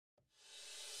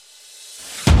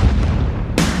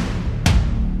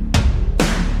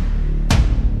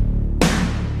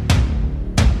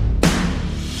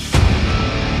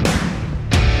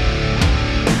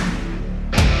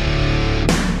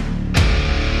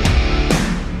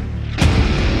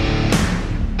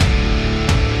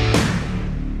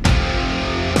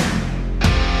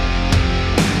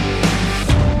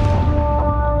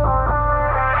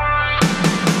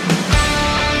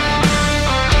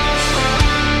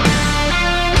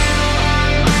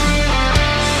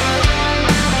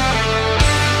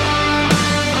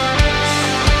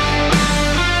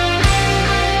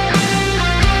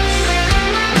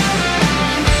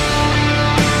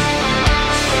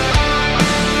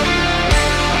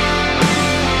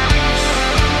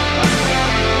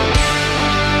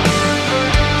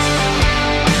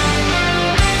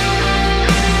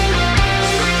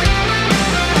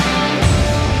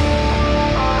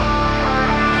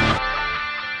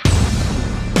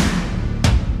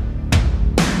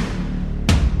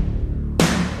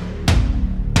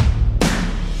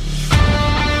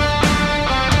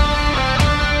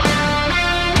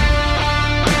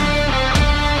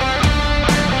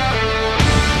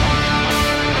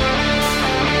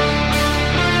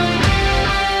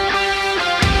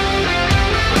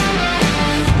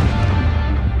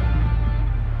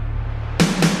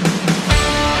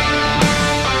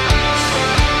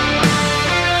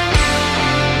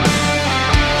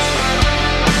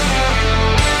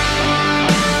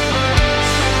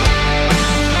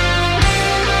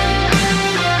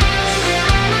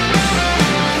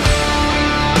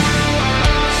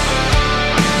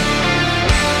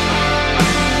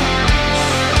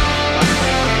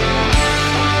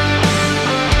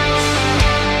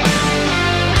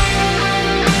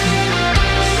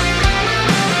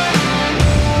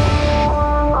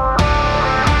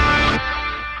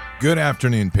Good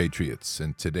afternoon, Patriots.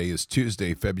 And today is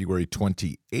Tuesday, February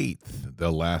 28th,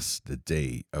 the last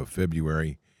day of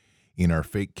February in our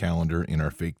fake calendar, in our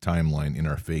fake timeline, in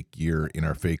our fake year, in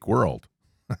our fake world.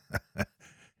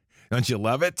 Don't you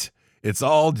love it? It's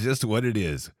all just what it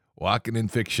is. Walking in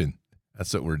fiction.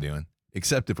 That's what we're doing.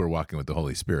 Except if we're walking with the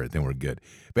Holy Spirit, then we're good.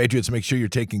 Patriots, make sure you're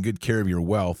taking good care of your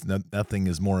wealth. Nothing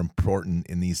is more important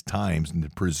in these times than to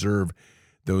preserve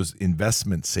those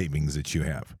investment savings that you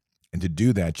have. And to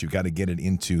do that, you've got to get it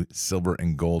into silver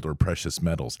and gold or precious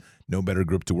metals. No better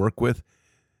group to work with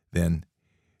than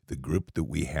the group that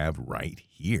we have right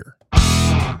here.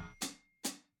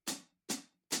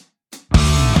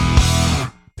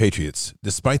 Patriots,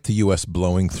 despite the U.S.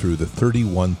 blowing through the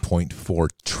 $31.4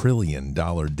 trillion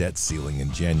debt ceiling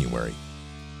in January,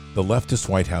 the leftist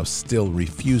White House still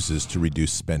refuses to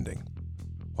reduce spending.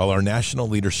 While our national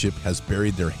leadership has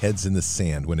buried their heads in the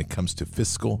sand when it comes to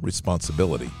fiscal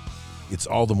responsibility, it's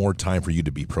all the more time for you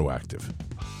to be proactive.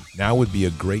 Now would be a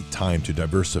great time to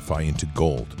diversify into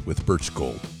gold with Birch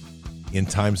Gold. In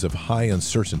times of high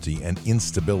uncertainty and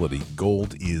instability,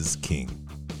 gold is king.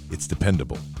 It's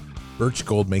dependable. Birch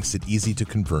Gold makes it easy to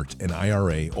convert an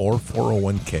IRA or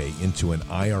 401k into an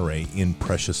IRA in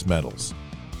precious metals.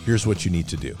 Here's what you need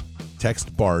to do.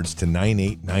 Text BARDS to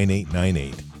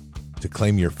 989898 to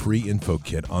claim your free info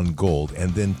kit on gold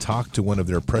and then talk to one of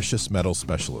their precious metal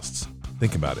specialists.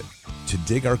 Think about it. To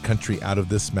dig our country out of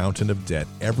this mountain of debt,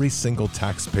 every single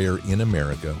taxpayer in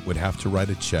America would have to write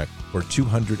a check for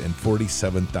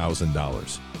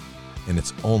 $247,000. And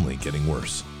it's only getting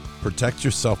worse. Protect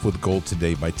yourself with gold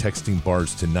today by texting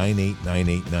BARDS to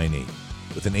 989898.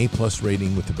 With an A+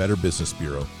 rating with the Better Business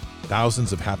Bureau,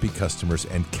 thousands of happy customers,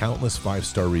 and countless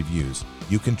 5-star reviews,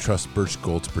 you can trust Birch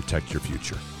Gold to protect your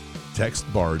future. Text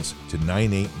BARDS to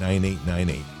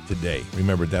 989898 today.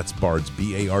 Remember, that's BARDS,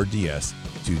 B-A-R-D-S,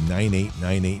 to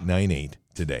 989898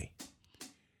 today.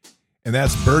 And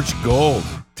that's Birch Gold.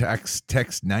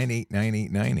 Text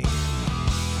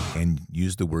 989898 and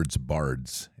use the words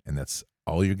BARDS, and that's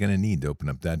all you're going to need to open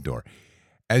up that door.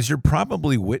 As you're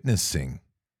probably witnessing,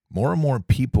 more and more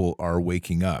people are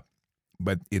waking up,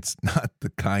 but it's not the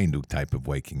kind of type of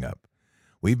waking up.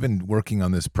 We've been working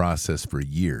on this process for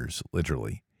years,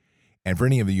 literally. And for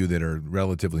any of you that are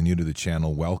relatively new to the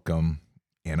channel, welcome,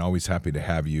 and always happy to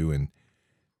have you, and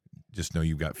just know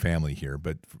you've got family here.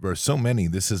 But for so many,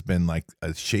 this has been like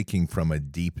a shaking from a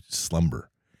deep slumber.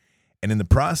 And in the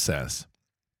process,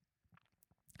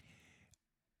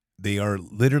 they are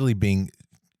literally being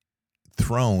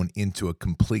thrown into a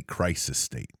complete crisis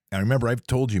state. Now, remember, I've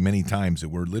told you many times that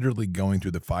we're literally going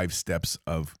through the 5 steps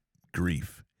of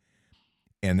grief.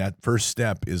 And that first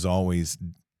step is always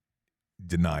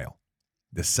denial.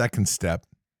 The second step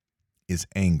is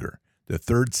anger. The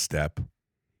third step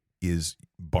is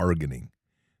bargaining.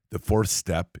 The fourth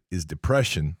step is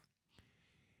depression.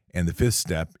 And the fifth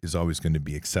step is always going to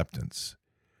be acceptance.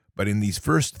 But in these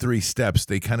first 3 steps,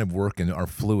 they kind of work and are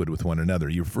fluid with one another.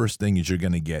 Your first thing is you're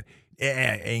going to get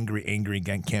angry,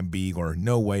 can't be, or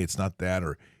no way, it's not that,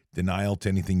 or denial to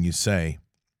anything you say.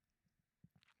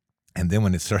 And then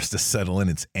when it starts to settle in,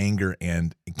 it's anger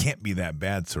and it can't be that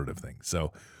bad sort of thing.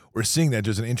 So we're seeing that.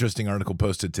 There's an interesting article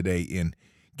posted today in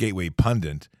Gateway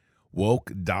Pundit. Woke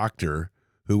doctor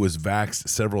who was vaxxed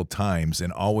several times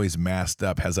and always masked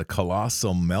up has a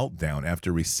colossal meltdown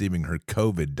after receiving her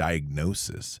COVID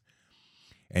diagnosis.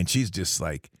 And she's just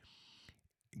like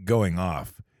going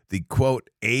off. The quote,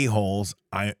 a-holes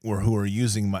who are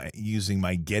using my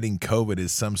getting COVID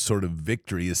as some sort of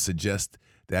victory is suggest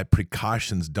that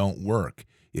precautions don't work.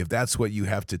 If that's what you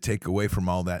have to take away from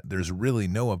all that, there's really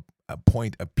no a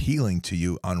point appealing to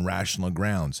you on rational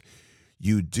grounds.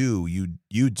 You do.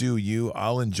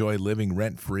 I'll enjoy living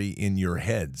rent-free in your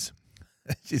heads.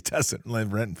 She doesn't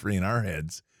live rent-free in our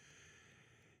heads.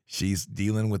 She's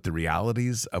dealing with the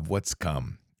realities of what's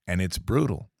come, and it's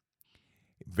brutal.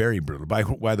 Very brutal.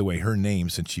 By the way, her name,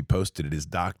 since she posted it, is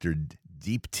Dr.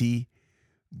 Deepti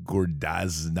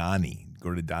Gordazani. I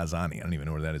don't even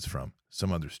know where that is from.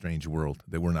 Some other strange world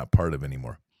that we're not part of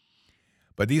anymore.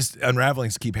 But these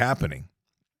unravelings keep happening,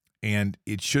 and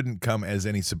it shouldn't come as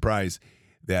any surprise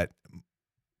that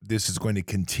this is going to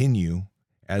continue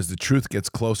as the truth gets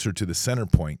closer to the center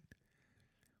point.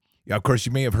 Yeah, of course,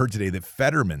 you may have heard today that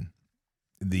Fetterman,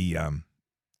 the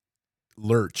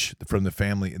Lurch from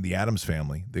the Adams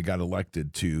family that got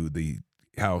elected to the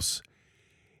House,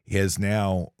 has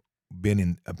now been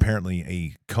in apparently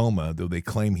a coma, though they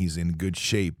claim he's in good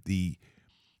shape. The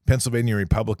Pennsylvania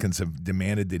Republicans have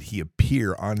demanded that he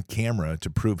appear on camera to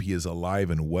prove he is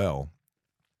alive and well.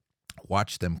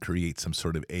 Watch them create some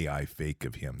sort of AI fake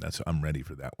of him. I'm ready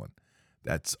for that one.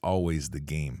 That's always the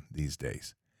game these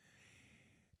days.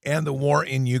 And the war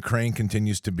in Ukraine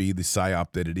continues to be the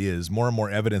psyop that it is. More and more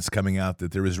evidence coming out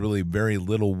that there is really very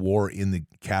little war in the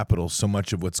capital. So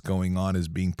much of what's going on is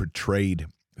being portrayed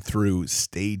through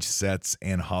stage sets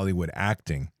and Hollywood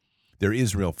acting. There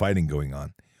is real fighting going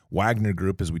on. Wagner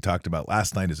Group, as we talked about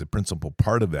last night, is a principal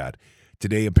part of that.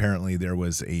 Today, apparently, there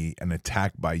was an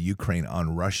attack by Ukraine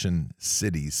on Russian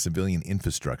cities, civilian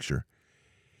infrastructure,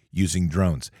 using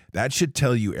drones. That should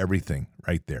tell you everything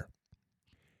right there.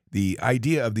 The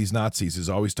idea of these Nazis is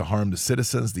always to harm the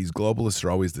citizens. These globalists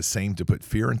are always the same, to put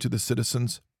fear into the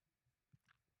citizens.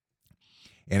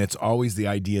 And it's always the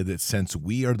idea that since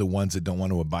we are the ones that don't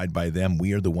want to abide by them,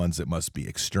 we are the ones that must be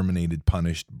exterminated,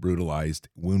 punished, brutalized,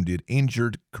 wounded,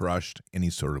 injured, crushed, any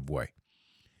sort of way.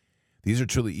 These are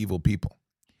truly evil people.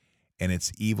 And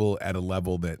it's evil at a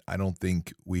level that I don't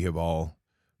think we have all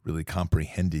really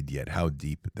comprehended yet how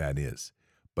deep that is.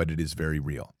 But it is very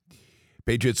real.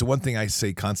 Patriots, the one thing I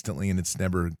say constantly, and it's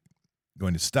never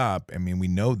going to stop, I mean, we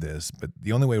know this, but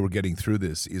the only way we're getting through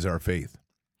this is our faith.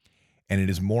 And it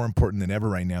is more important than ever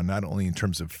right now, not only in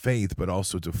terms of faith, but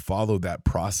also to follow that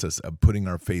process of putting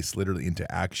our faith literally into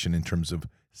action in terms of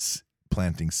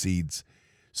planting seeds,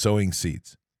 sowing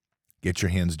seeds. Get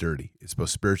your hands dirty. It's both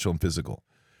spiritual and physical.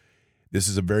 This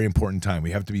is a very important time.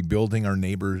 We have to be building our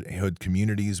neighborhood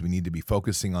communities. We need to be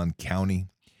focusing on county.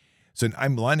 So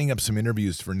I'm lining up some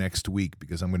interviews for next week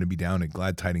because I'm going to be down at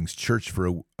Glad Tidings Church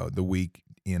for the week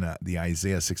in the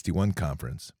Isaiah 61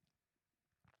 conference.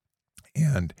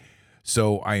 And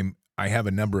so I have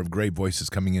a number of great voices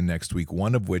coming in next week,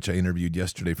 one of which I interviewed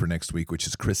yesterday for next week, which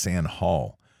is Chris Ann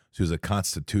Hall. She was a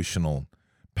constitutional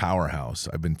powerhouse.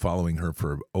 I've been following her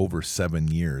for over 7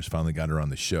 years. Finally got her on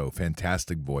the show.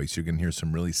 Fantastic voice. You're going to hear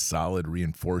some really solid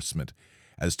reinforcement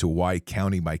as to why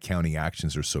county-by-county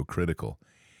actions are so critical.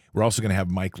 We're also going to have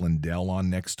Mike Lindell on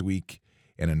next week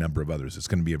and a number of others. It's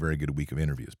going to be a very good week of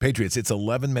interviews. Patriots, it's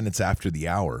 11 minutes after the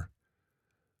hour.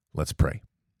 Let's pray.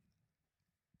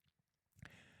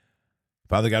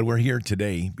 Father God, we're here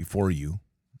today before you,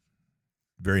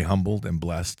 very humbled and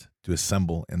blessed to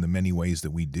assemble in the many ways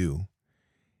that we do,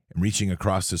 and reaching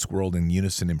across this world in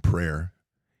unison in prayer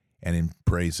and in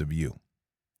praise of you.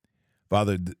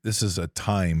 Father, this is a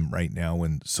time right now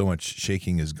when so much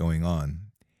shaking is going on.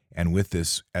 And with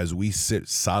this, as we sit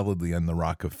solidly on the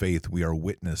rock of faith, we are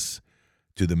witness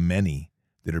to the many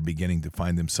that are beginning to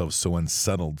find themselves so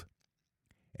unsettled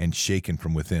and shaken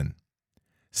from within.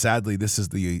 Sadly, this is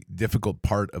the difficult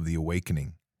part of the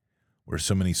awakening, where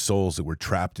so many souls that were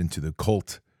trapped into the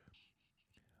cult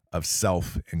of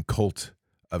self and cult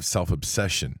of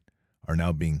self-obsession are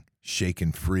now being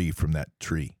shaken free from that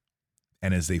tree.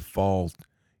 And as they fall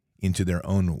into their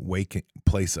own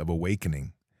place of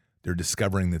awakening, they're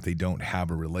discovering that they don't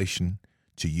have a relation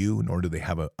to you, nor do they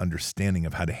have an understanding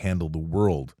of how to handle the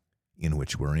world in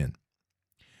which we're in.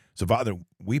 So, Father,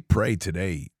 we pray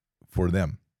today for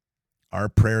them. Our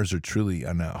prayers are truly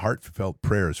heartfelt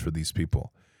prayers for these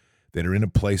people that are in a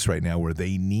place right now where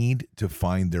they need to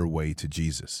find their way to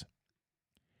Jesus.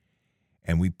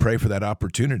 And we pray for that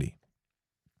opportunity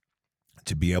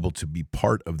to be able to be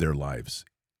part of their lives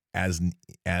as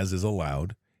is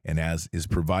allowed and as is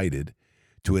provided,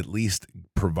 to at least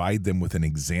provide them with an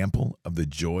example of the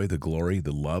joy, the glory,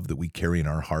 the love that we carry in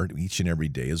our heart each and every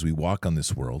day as we walk on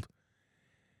this world,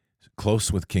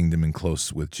 close with kingdom and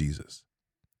close with Jesus.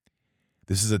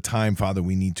 This is a time, Father,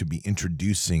 we need to be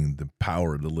introducing the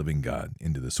power of the living God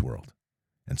into this world.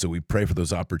 And so we pray for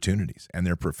those opportunities, and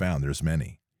they're profound. There's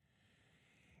many.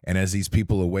 And as these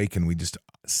people awaken, we just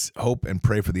hope and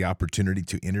pray for the opportunity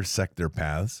to intersect their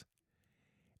paths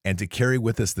and to carry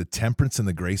with us the temperance and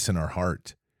the grace in our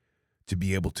heart to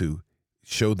be able to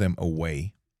show them a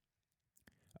way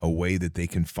that they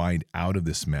can find out of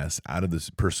this mess, out of this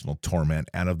personal torment,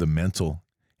 out of the mental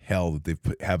hell that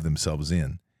they've have themselves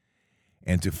in,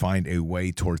 and to find a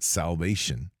way towards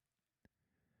salvation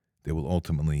that will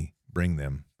ultimately bring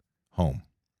them home.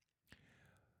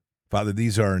 Father,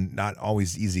 these are not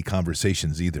always easy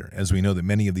conversations either, as we know that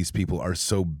many of these people are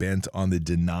so bent on the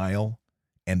denial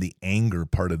and the anger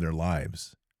part of their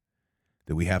lives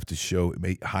that we have to show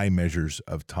high measures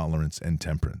of tolerance and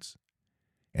temperance.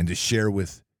 And to share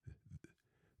with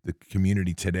the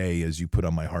community today, as you put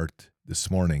on my heart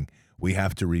this morning, we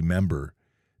have to remember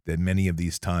that many of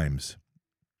these times,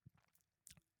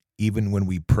 even when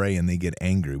we pray and they get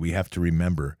angry, we have to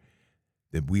remember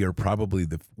that we are probably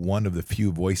one of the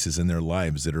few voices in their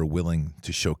lives that are willing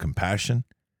to show compassion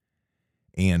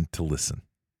and to listen.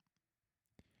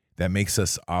 That makes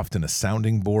us often a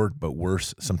sounding board, but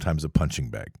worse, sometimes a punching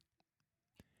bag.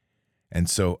 And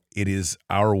so it is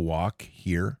our walk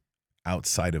here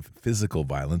outside of physical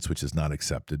violence, which is not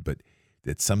accepted, but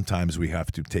that sometimes we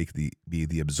have to be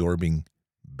the absorbing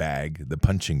bag, the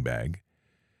punching bag,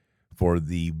 for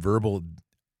the verbal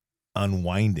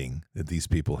unwinding that these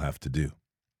people have to do.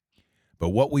 But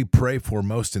what we pray for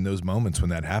most in those moments when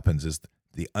that happens is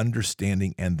the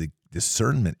understanding and the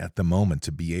discernment at the moment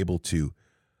to be able to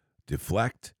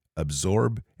deflect,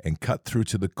 absorb, and cut through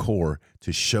to the core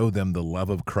to show them the love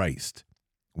of Christ.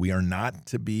 We are not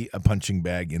to be a punching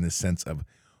bag in the sense of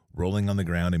rolling on the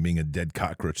ground and being a dead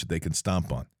cockroach that they can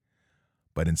stomp on.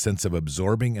 But in sense of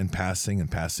absorbing and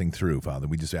passing through, Father,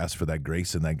 we just ask for that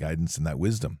grace and that guidance and that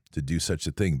wisdom to do such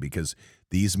a thing, because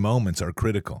these moments are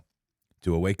critical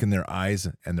to awaken their eyes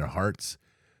and their hearts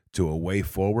to a way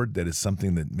forward that is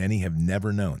something that many have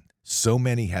never known. So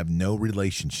many have no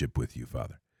relationship with you,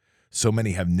 Father. So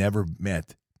many have never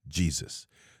met Jesus.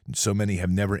 So many have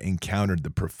never encountered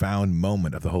the profound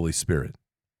moment of the Holy Spirit.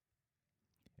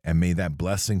 And may that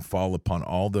blessing fall upon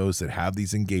all those that have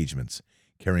these engagements,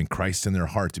 carrying Christ in their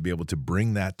heart, to be able to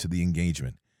bring that to the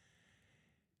engagement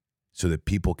so that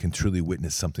people can truly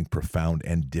witness something profound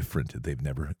and different that they've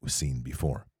never seen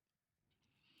before.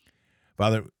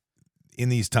 Father, in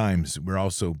these times, we're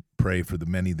also pray for the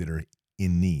many that are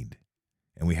in need,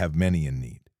 and we have many in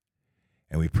need.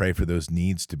 And we pray for those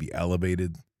needs to be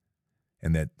elevated,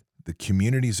 and that the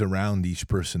communities around each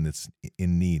person that's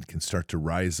in need can start to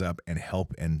rise up and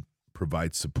help and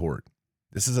provide support.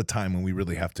 This is a time when we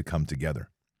really have to come together.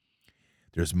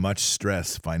 There's much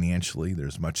stress financially.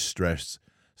 There's much stress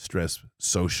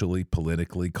socially,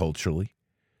 politically, culturally.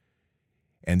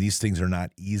 And these things are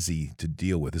not easy to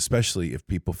deal with, especially if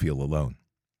people feel alone.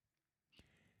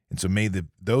 And so may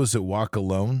those that walk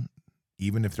alone,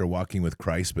 even if they're walking with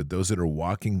Christ, but those that are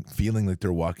walking, feeling like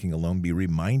they're walking alone, be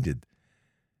reminded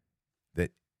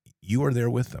that you are there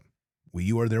with them.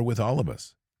 You are there with all of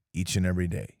us each and every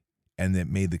day. And that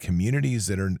may the communities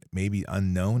that are maybe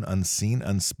unknown, unseen,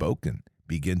 unspoken,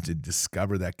 begin to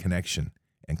discover that connection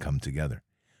and come together.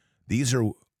 These are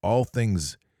all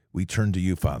things we turn to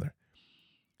you, Father,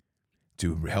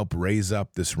 to help raise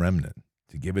up this remnant,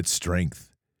 to give it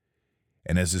strength.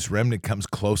 And as this remnant comes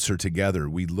closer together,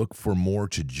 we look for more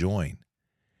to join.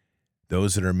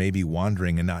 Those that are maybe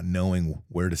wandering and not knowing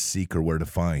where to seek or where to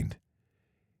find,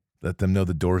 let them know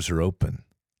the doors are open.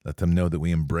 Let them know that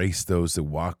we embrace those that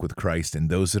walk with Christ and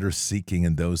those that are seeking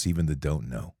and those even that don't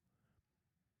know.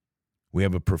 We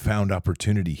have a profound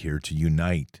opportunity here to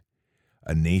unite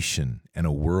a nation and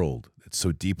a world that's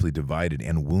so deeply divided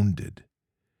and wounded.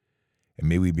 And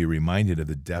may we be reminded of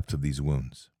the depth of these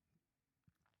wounds.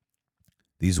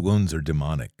 These wounds are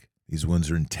demonic. These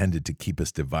wounds are intended to keep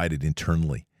us divided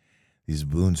internally. These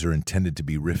wounds are intended to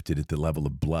be rifted at the level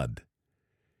of blood.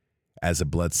 As a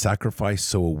blood sacrifice,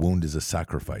 so a wound is a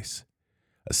sacrifice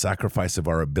of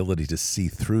our ability to see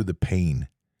through the pain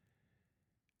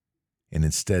and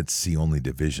instead see only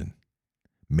division.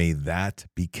 May that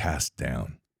be cast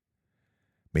down.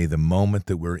 May the moment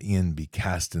that we're in be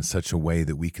cast in such a way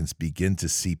that we can begin to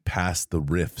see past the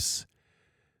rifts,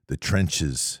 the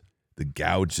trenches, the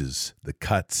gouges, the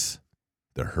cuts,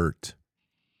 the hurt,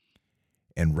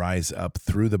 and rise up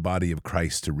through the body of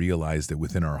Christ to realize that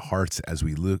within our hearts, as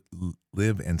we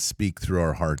live and speak through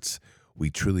our hearts, we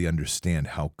truly understand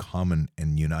how common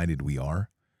and united we are.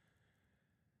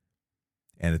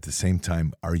 And at the same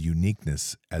time, our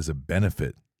uniqueness as a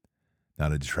benefit,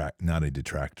 not a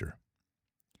detractor.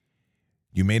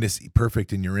 You made us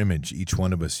perfect in your image, each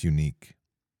one of us unique.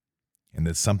 And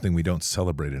that's something we don't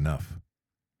celebrate enough.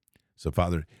 So,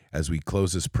 Father, as we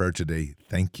close this prayer today,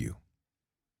 thank you.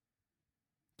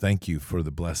 Thank you for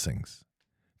the blessings.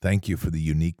 Thank you for the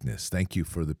uniqueness. Thank you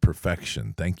for the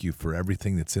perfection. Thank you for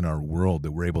everything that's in our world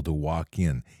that we're able to walk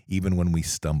in, even when we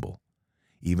stumble,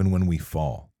 even when we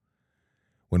fall.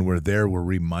 When we're there, we're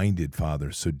reminded,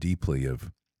 Father, so deeply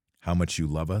of how much you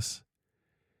love us,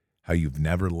 how you've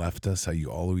never left us, how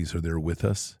you always are there with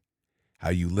us,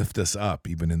 how you lift us up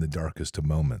even in the darkest of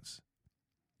moments.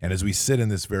 And as we sit in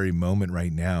this very moment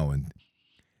right now and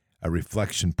a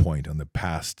reflection point on the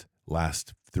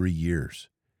last 3 years,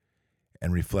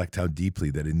 and reflect how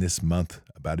deeply that in this month,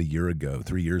 about 3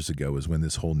 years ago, is when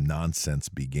this whole nonsense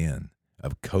began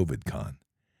of COVID-Con.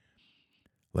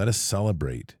 Let us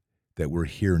celebrate that we're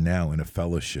here now in a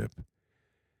fellowship.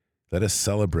 Let us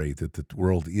celebrate that the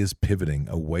world is pivoting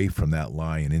away from that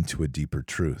lie and into a deeper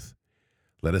truth.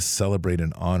 Let us celebrate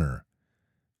and honor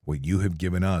what you have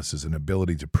given us as an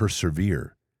ability to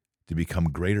persevere, to become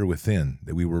greater within,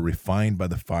 that we were refined by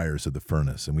the fires of the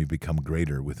furnace, and we become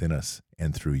greater within us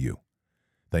and through you.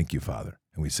 Thank you, Father.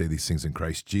 And we say these things in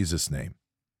Christ Jesus' name.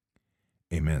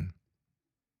 Amen.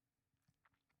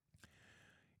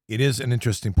 It is an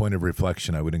interesting point of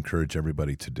reflection I would encourage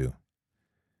everybody to do.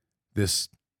 This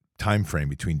time frame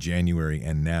between January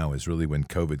and now is really when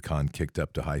COVID-Con kicked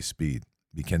up to high speed,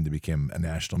 began to become a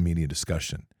national media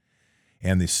discussion,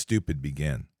 and the stupid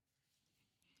began.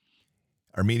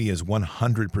 Our media is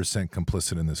 100%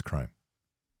 complicit in this crime.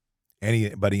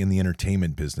 Anybody in the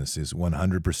entertainment business is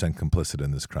 100% complicit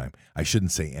in this crime. I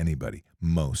shouldn't say anybody,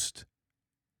 most,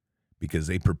 because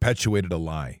they perpetuated a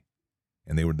lie,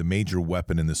 and they were the major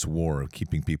weapon in this war of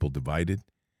keeping people divided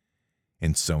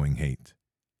and sowing hate.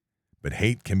 But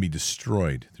hate can be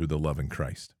destroyed through the love in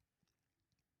Christ.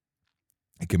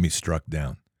 It can be struck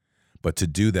down. But to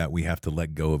do that, we have to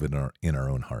let go of it in our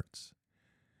own hearts.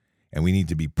 And we need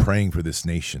to be praying for this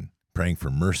nation, praying for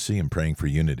mercy and praying for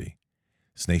unity.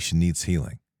 This nation needs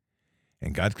healing.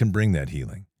 And God can bring that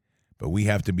healing. But we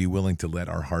have to be willing to let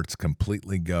our hearts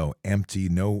completely go, empty,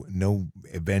 no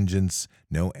vengeance,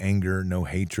 no anger, no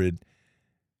hatred,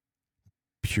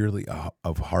 purely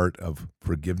of heart of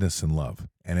forgiveness and love.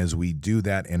 And as we do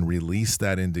that and release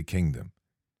that into kingdom,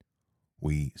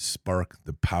 we spark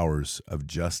the powers of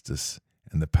justice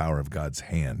and the power of God's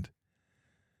hand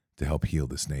to help heal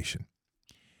this nation.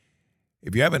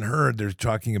 If you haven't heard, they're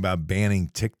talking about banning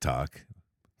TikTok.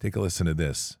 Take a listen to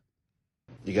this.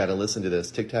 You got to listen to this.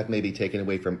 TikTok may be taken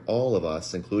away from all of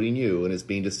us, including you, and is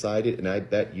being decided, and I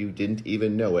bet you didn't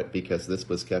even know it because this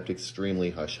was kept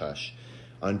extremely hush-hush.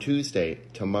 On Tuesday,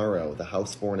 tomorrow, the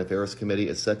House Foreign Affairs Committee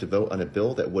is set to vote on a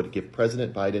bill that would give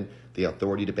President Biden the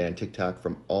authority to ban TikTok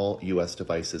from all U.S.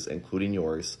 devices, including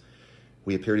yours.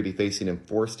 We appear to be facing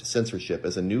enforced censorship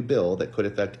as a new bill that could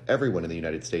affect everyone in the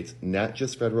United States, not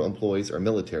just federal employees or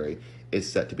military,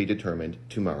 is set to be determined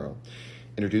tomorrow.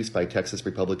 Introduced by Texas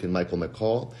Republican Michael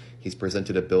McCall, he's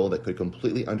presented a bill that could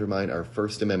completely undermine our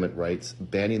First Amendment rights,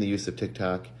 banning the use of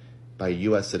TikTok by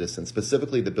U.S. citizens.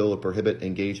 Specifically, the bill would prohibit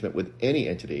engagement with any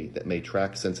entity that may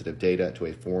track sensitive data to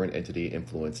a foreign entity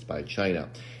influenced by China.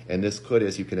 And this could,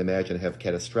 as you can imagine, have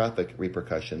catastrophic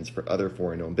repercussions for other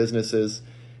foreign-owned businesses.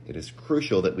 It is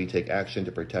crucial that we take action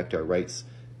to protect our rights.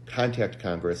 Contact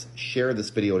Congress, share this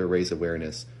video to raise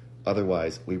awareness.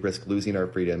 Otherwise, we risk losing our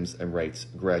freedoms and rights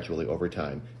gradually over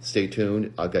time. Stay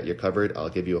tuned. I'll get you covered. I'll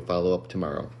give you a follow-up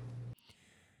tomorrow.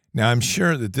 Now, I'm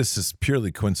sure that this is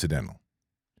purely coincidental,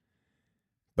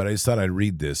 but I just thought I'd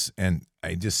read this, and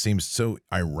it just seems so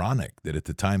ironic that at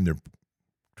the time they're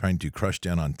trying to crush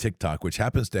down on TikTok, which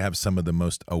happens to have some of the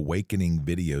most awakening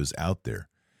videos out there.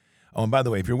 Oh, and by the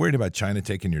way, if you're worried about China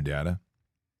taking your data,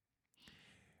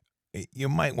 you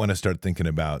might want to start thinking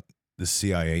about the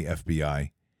CIA,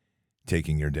 FBI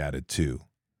taking your data too.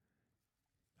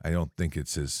 I don't think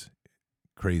it's as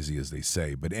crazy as they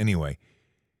say. But anyway,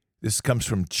 this comes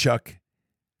from Chuck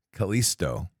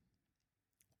Callisto.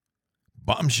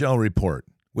 Bombshell report.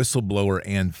 Whistleblower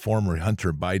and former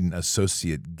Hunter Biden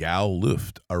associate Gal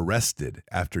Luft arrested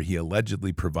after he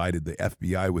allegedly provided the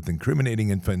FBI with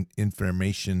incriminating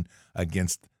information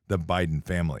against the Biden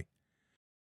family.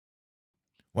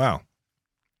 Wow.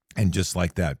 And just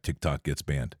like that, TikTok gets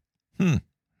banned.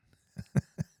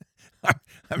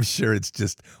 I'm sure it's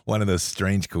just one of those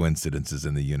strange coincidences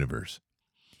in the universe.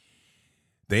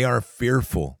 They are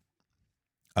fearful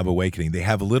of awakening. They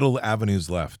have little avenues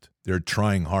left. They're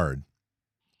trying hard.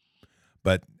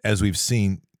 But as we've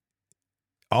seen,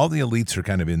 all the elites are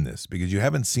kind of in this because you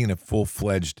haven't seen a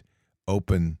full-fledged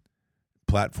open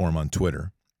platform on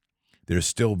Twitter. They're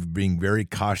still being very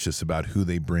cautious about who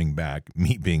they bring back,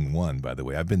 me being one, by the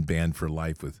way. I've been banned for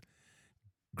life with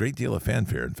a great deal of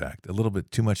fanfare, in fact, a little bit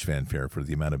too much fanfare for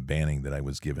the amount of banning that I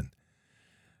was given.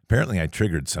 Apparently, I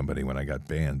triggered somebody when I got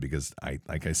banned because,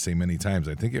 like I say many times,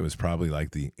 I think it was probably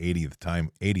like the 80th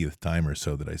time or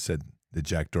so that I said that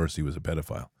Jack Dorsey was a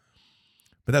pedophile.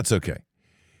 But that's okay.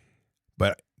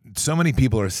 But so many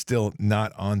people are still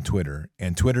not on Twitter,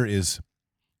 and Twitter is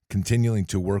continuing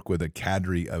to work with a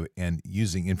cadre of and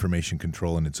using information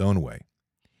control in its own way.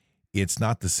 It's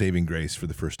not the saving grace for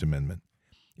the First Amendment.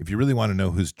 If you really want to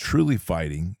know who's truly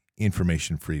fighting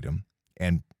information freedom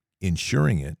and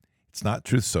ensuring it, it's not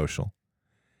Truth Social,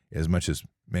 as much as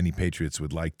many patriots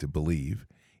would like to believe.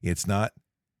 It's not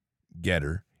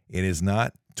Getter. It is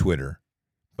not Twitter,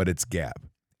 but it's Gab.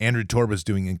 Andrew Torba is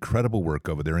doing incredible work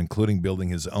over there, including building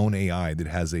his own AI that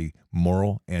has a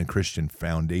moral and Christian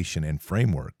foundation and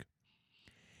framework.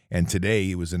 And today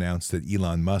it was announced that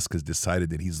Elon Musk has decided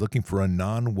that he's looking for a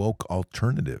non-woke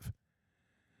alternative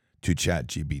to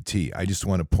ChatGPT. I just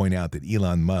want to point out that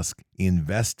Elon Musk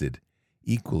invested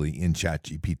equally in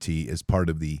ChatGPT as part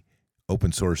of the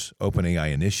open source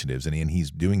OpenAI initiatives, and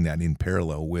he's doing that in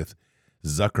parallel with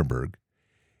Zuckerberg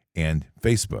and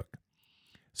Facebook.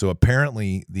 So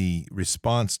apparently the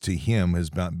response to him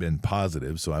has not been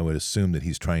positive. So I would assume that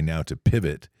he's trying now to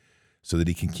pivot so that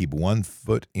he can keep one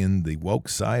foot in the woke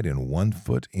side and one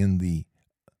foot in the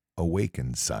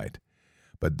awakened side.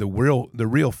 But the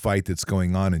real fight that's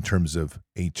going on in terms of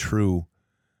a true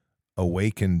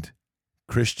awakened,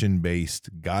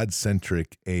 Christian-based,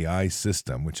 God-centric AI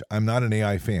system, which I'm not an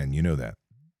AI fan, you know that,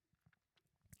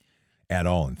 at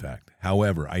all, in fact.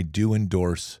 However, I do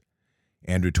endorse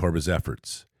Andrew Torba's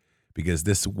efforts because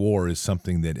this war is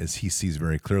something that, as he sees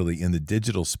very clearly in the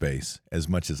digital space, as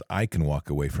much as I can walk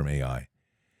away from AI,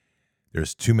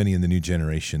 there's too many in the new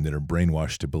generation that are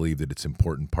brainwashed to believe that it's an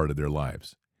important part of their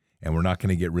lives. And we're not going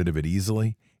to get rid of it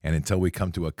easily. And until we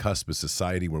come to a cusp of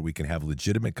society where we can have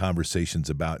legitimate conversations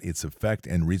about its effect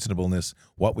and reasonableness,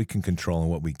 what we can control and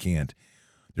what we can't,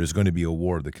 there's going to be a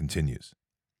war that continues.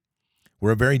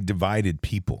 We're a very divided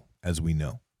people, as we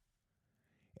know.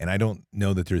 And I don't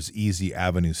know that there's easy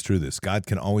avenues through this. God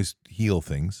can always heal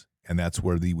things, and that's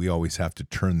where we always have to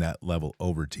turn that level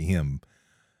over to him.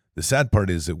 The sad part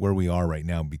is that where we are right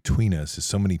now between us is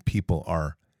so many people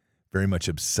are very much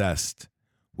obsessed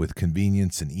with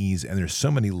convenience and ease, and there's so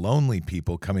many lonely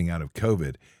people coming out of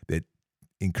COVID that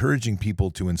encouraging people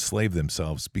to enslave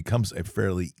themselves becomes a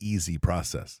fairly easy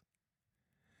process.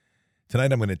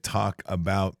 Tonight I'm going to talk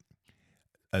about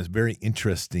a very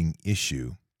interesting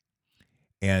issue,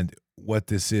 and what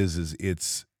this is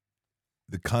it's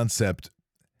the concept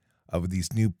of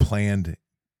these new planned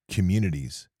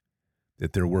communities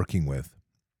that they're working with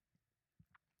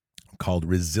called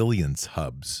resilience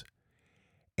hubs.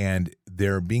 And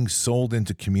they're being sold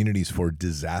into communities for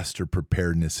disaster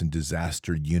preparedness and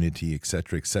disaster unity, et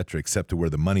cetera, except to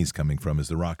where the money's coming from is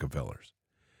the Rockefellers.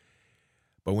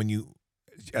 But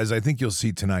as I think you'll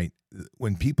see tonight,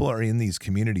 when people are in these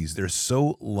communities, they're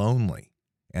so lonely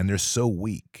and they're so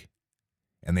weak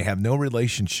and they have no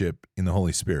relationship in the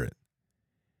Holy Spirit.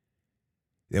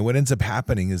 And what ends up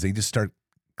happening is they just start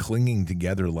clinging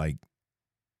together like,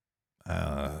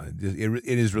 it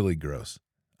is really gross.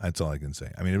 That's all I can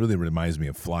say. I mean, it really reminds me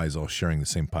of flies all sharing the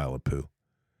same pile of poo.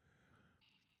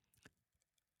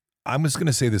 I'm just going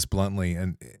to say this bluntly,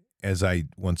 and as I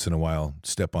once in a while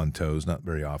step on toes, not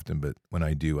very often, but when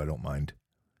I do, I don't mind.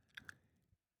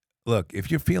 Look,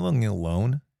 if you're feeling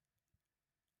alone,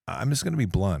 I'm just going to be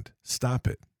blunt. Stop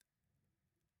it.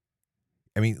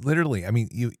 I mean, literally,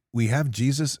 we have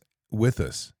Jesus with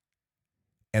us.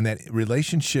 And that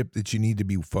relationship that you need to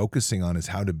be focusing on is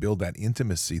how to build that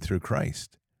intimacy through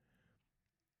Christ.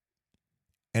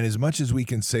 And as much as we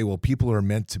can say, well, people are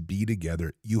meant to be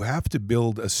together, you have to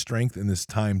build a strength in this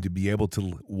time to be able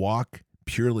to walk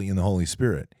purely in the Holy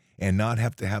Spirit and not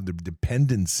have to have the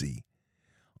dependency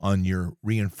on your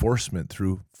reinforcement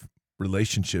through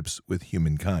relationships with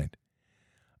humankind.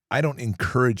 I don't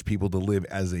encourage people to live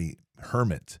as a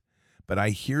hermit, but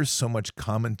I hear so much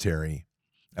commentary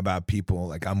about people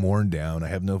like, I'm worn down, I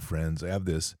have no friends, I have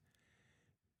this.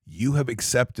 You have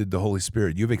accepted the Holy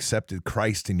Spirit. You've accepted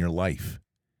Christ in your life.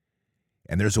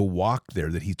 And there's a walk there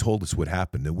that he told us would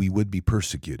happen, that we would be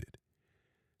persecuted.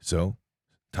 So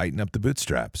tighten up the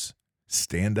bootstraps,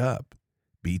 stand up,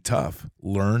 be tough,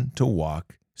 learn to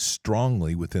walk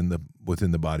strongly within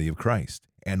the body of Christ.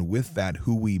 And with that,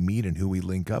 who we meet and who we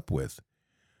link up with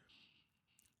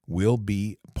will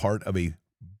be part of a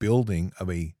building of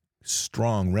a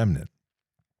strong remnant.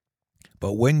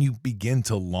 But when you begin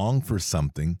to long for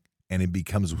something and it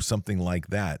becomes something like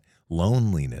that,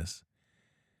 loneliness,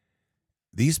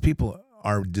 these people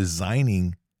are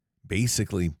designing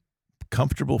basically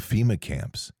comfortable FEMA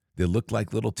camps that look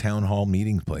like little town hall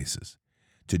meeting places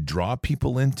to draw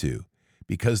people into,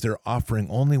 because they're offering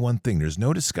only one thing. There's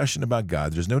no discussion about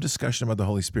God. There's no discussion about the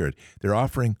Holy Spirit. They're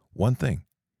offering one thing.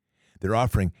 They're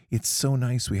offering, it's so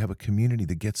nice we have a community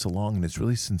that gets along and it's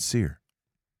really sincere.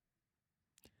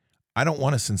 I don't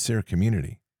want a sincere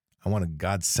community. I want a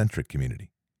God-centric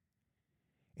community.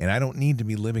 And I don't need to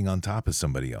be living on top of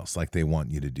somebody else like they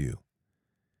want you to do.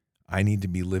 I need to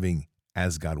be living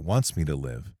as God wants me to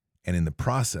live. And in the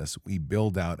process, we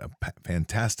build out a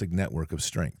fantastic network of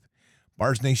strength.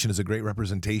 Bars Nation is a great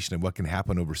representation of what can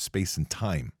happen over space and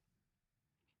time.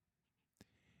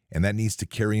 And that needs to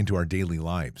carry into our daily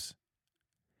lives.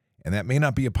 And that may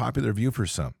not be a popular view for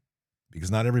some,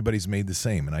 because not everybody's made the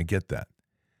same, and I get that.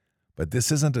 But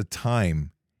this isn't a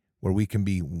time where we can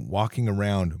be walking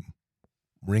around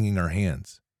wringing our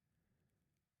hands.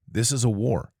 This is a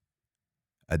war.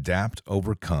 Adapt,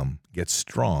 overcome, get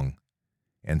strong,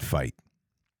 and fight.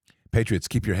 Patriots,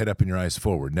 keep your head up and your eyes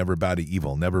forward. Never bow to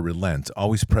evil. Never relent.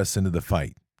 Always press into the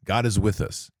fight. God is with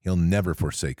us. He'll never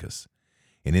forsake us.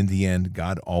 And in the end,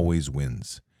 God always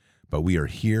wins. But we are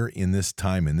here in this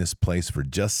time, in this place, for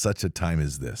just such a time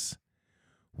as this.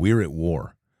 We're at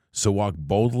war, so walk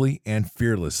boldly and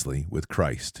fearlessly with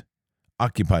Christ.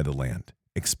 Occupy the land,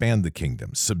 expand the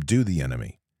kingdom, subdue the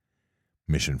enemy.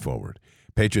 Mission forward.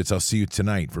 Patriots, I'll see you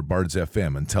tonight for Bards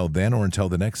FM. Until then or until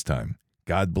the next time,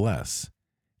 God bless,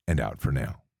 and out for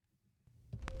now.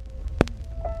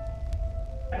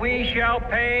 We shall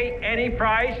pay any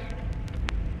price,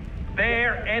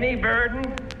 bear any burden,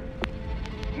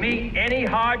 meet any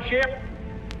hardship,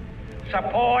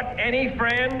 support any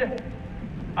friend,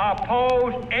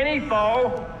 oppose any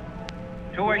foe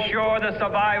to assure the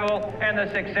survival and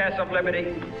the success of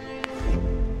liberty.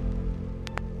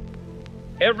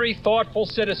 Every thoughtful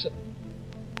citizen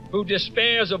who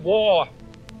despairs of war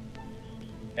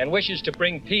and wishes to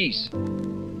bring peace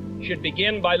should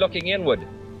begin by looking inward,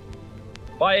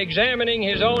 by examining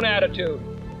his own attitude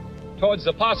towards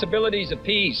the possibilities of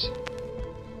peace.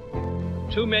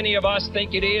 Too many of us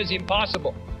think it is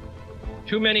impossible.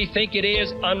 Too many think it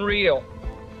is unreal.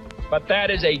 But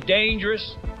that is a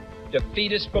dangerous,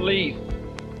 defeatist belief.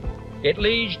 It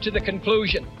leads to the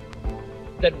conclusion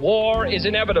that war is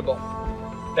inevitable,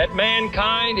 that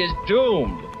mankind is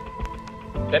doomed,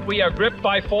 that we are gripped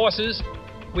by forces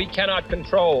we cannot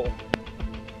control.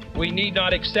 We need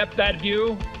not accept that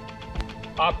view.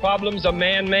 Our problems are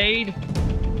man-made,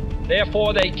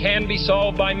 therefore they can be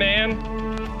solved by man,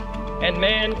 and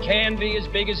man can be as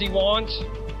big as he wants.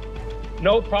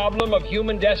 No problem of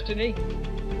human destiny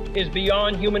is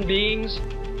beyond human beings.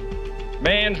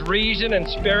 Man's reason and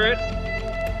spirit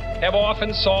have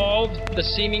often solved the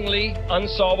seemingly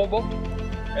unsolvable,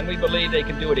 and we believe they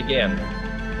can do it again.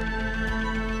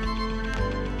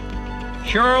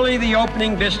 Surely the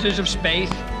opening vistas of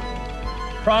space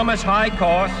promise high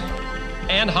costs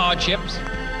and hardships,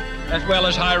 as well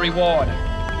as high reward.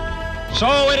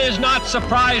 So it is not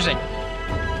surprising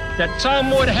that some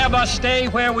would have us stay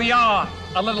where we are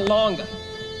a little longer,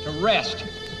 to rest,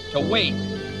 to wait.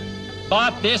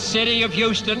 But this city of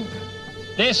Houston,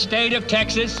 this state of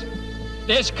Texas,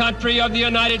 this country of the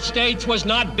United States was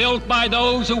not built by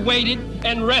those who waited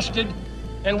and rested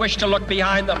and wished to look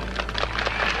behind them.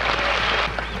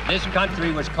 This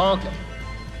country was conquered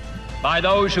by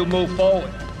those who move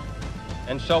forward,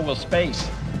 and so will space.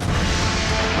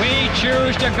 We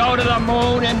choose to go to the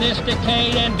moon in this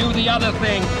decade and do the other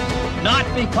thing, not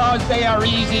because they are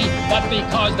easy, but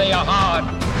because they are hard.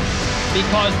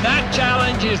 Because that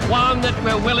challenge is one that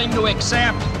we're willing to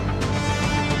accept.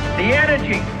 The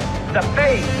energy, the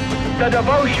faith, the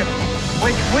devotion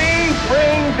which we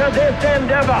bring to this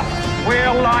endeavor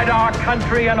will light our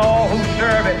country and all who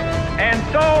serve it. And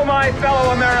so, my fellow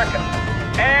Americans,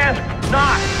 ask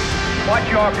not what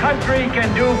your country can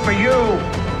do for you.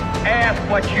 Ask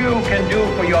what you can do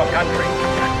for your country.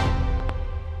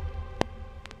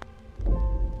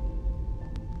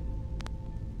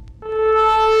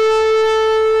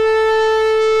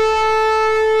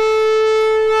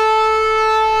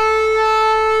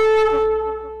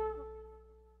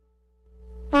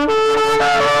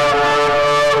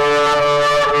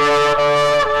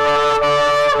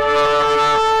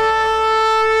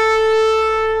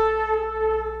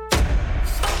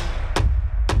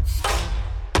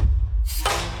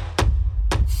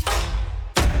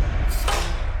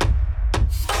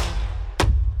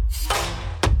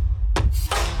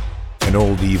 An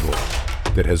old evil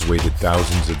that has waited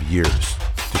thousands of years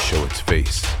to show its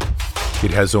face.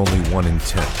 It has only one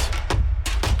intent: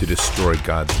 to destroy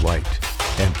God's light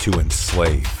and to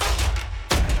enslave.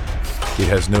 It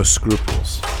has no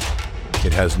scruples.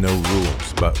 It has no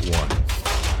rules but one: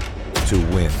 to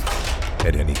win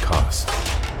at any cost.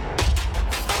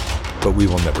 But we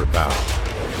will never bow,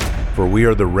 for we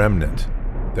are the remnant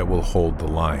that will hold the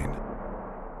line.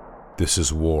 This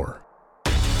is war.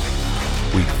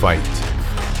 We fight,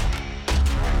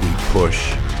 we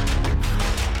push,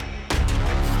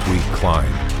 we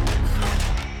climb.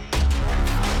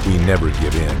 We never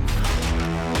give in.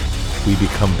 We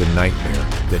become the nightmare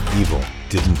that evil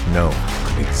didn't know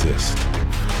could exist.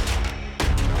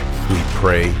 We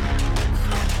pray,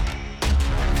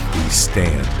 we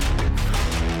stand.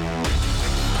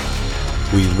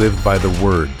 We live by the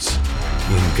words,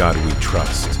 "In God we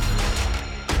trust."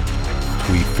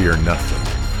 We fear nothing.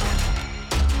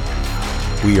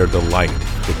 We are the light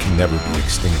that can never be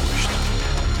extinguished.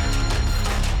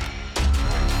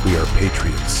 We are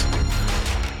patriots.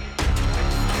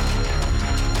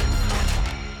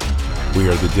 We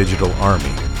are the digital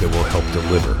army that will help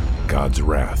deliver God's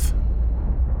wrath.